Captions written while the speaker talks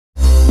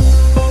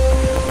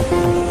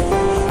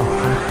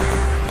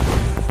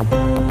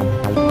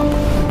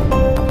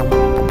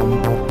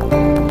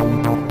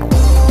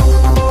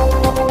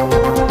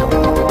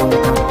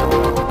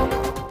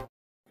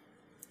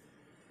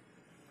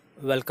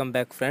Welcome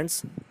back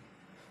friends.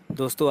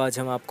 दोस्तों आज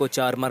हम आपको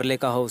 4 मरले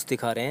का हाउस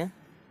दिखा रहे हैं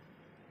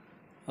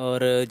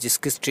और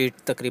जिसकी स्ट्रीट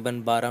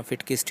तकरीबन 12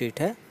 फीट की स्ट्रीट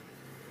है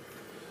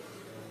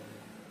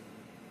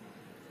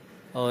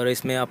और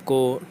इसमें आपको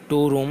 2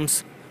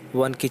 रूम्स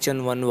 1 किचन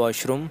 1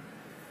 वॉशरूम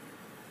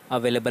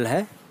अवेलेबल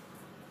है।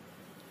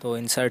 तो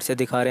इनसाइड से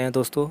दिखा रहे हैं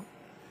दोस्तों।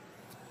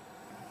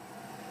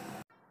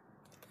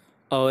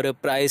 और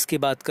प्राइस की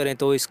बात करें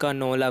तो इसका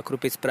 9 लाख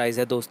रुपये प्राइस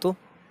है दोस्तों।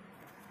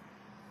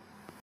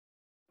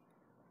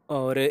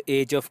 और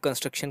एज ऑफ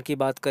कंस्ट्रक्शन की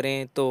बात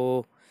करें तो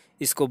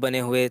इसको बने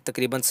हुए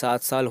तकरीबन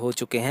 7 साल हो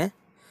चुके हैं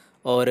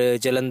और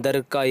जलंधर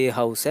का ये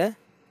हाउस है।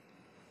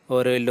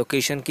 और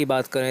लोकेशन की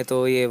बात करें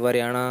तो ये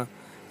हरियाणा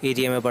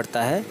एरिया में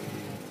पड़ता है।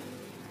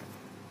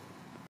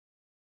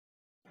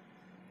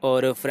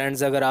 और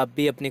फ्रेंड्स, अगर आप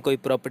भी अपनी कोई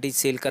प्रॉपर्टी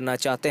सेल करना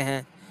चाहते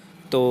हैं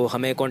तो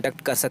हमें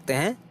कांटेक्ट कर सकते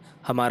हैं।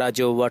 हमारा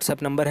जो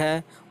व्हाट्सएप नंबर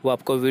है वो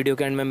आपको वीडियो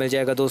के एंड में मिल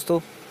जाएगा दोस्तों।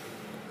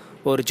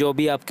 और जो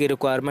भी आपकी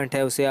रिक्वायरमेंट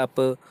है उसे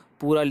आप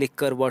पूरा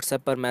लिखकर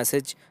व्हाट्सएप पर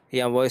मैसेज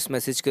या वॉइस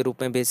मैसेज के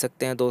रूप में भेज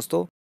सकते हैं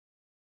दोस्तों।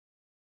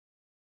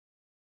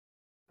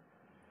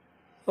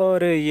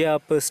 और ये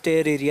आप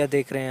स्टेयर एरिया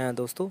देख रहे हैं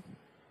दोस्तों।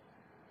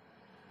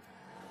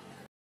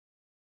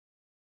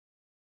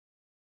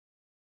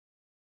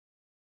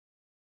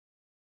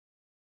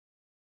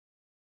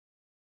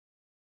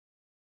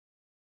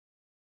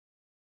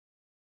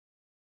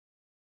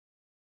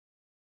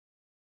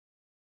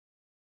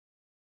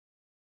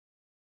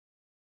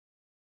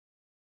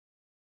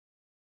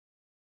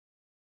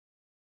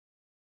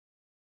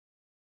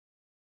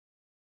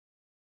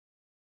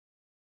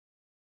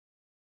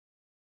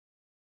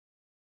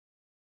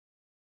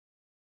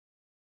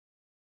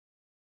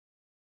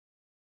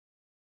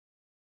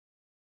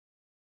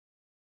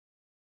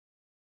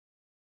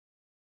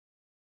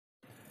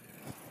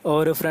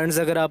 और फ्रेंड्स,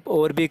 अगर आप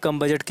और भी कम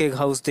बजट के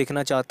हाउस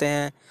देखना चाहते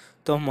हैं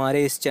तो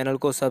हमारे इस चैनल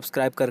को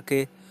सब्सक्राइब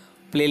करके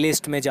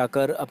प्लेलिस्ट में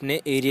जाकर अपने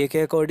एरिया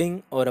के अकॉर्डिंग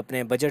और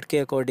अपने बजट के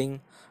अकॉर्डिंग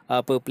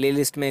आप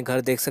प्लेलिस्ट में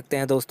घर देख सकते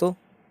हैं दोस्तों।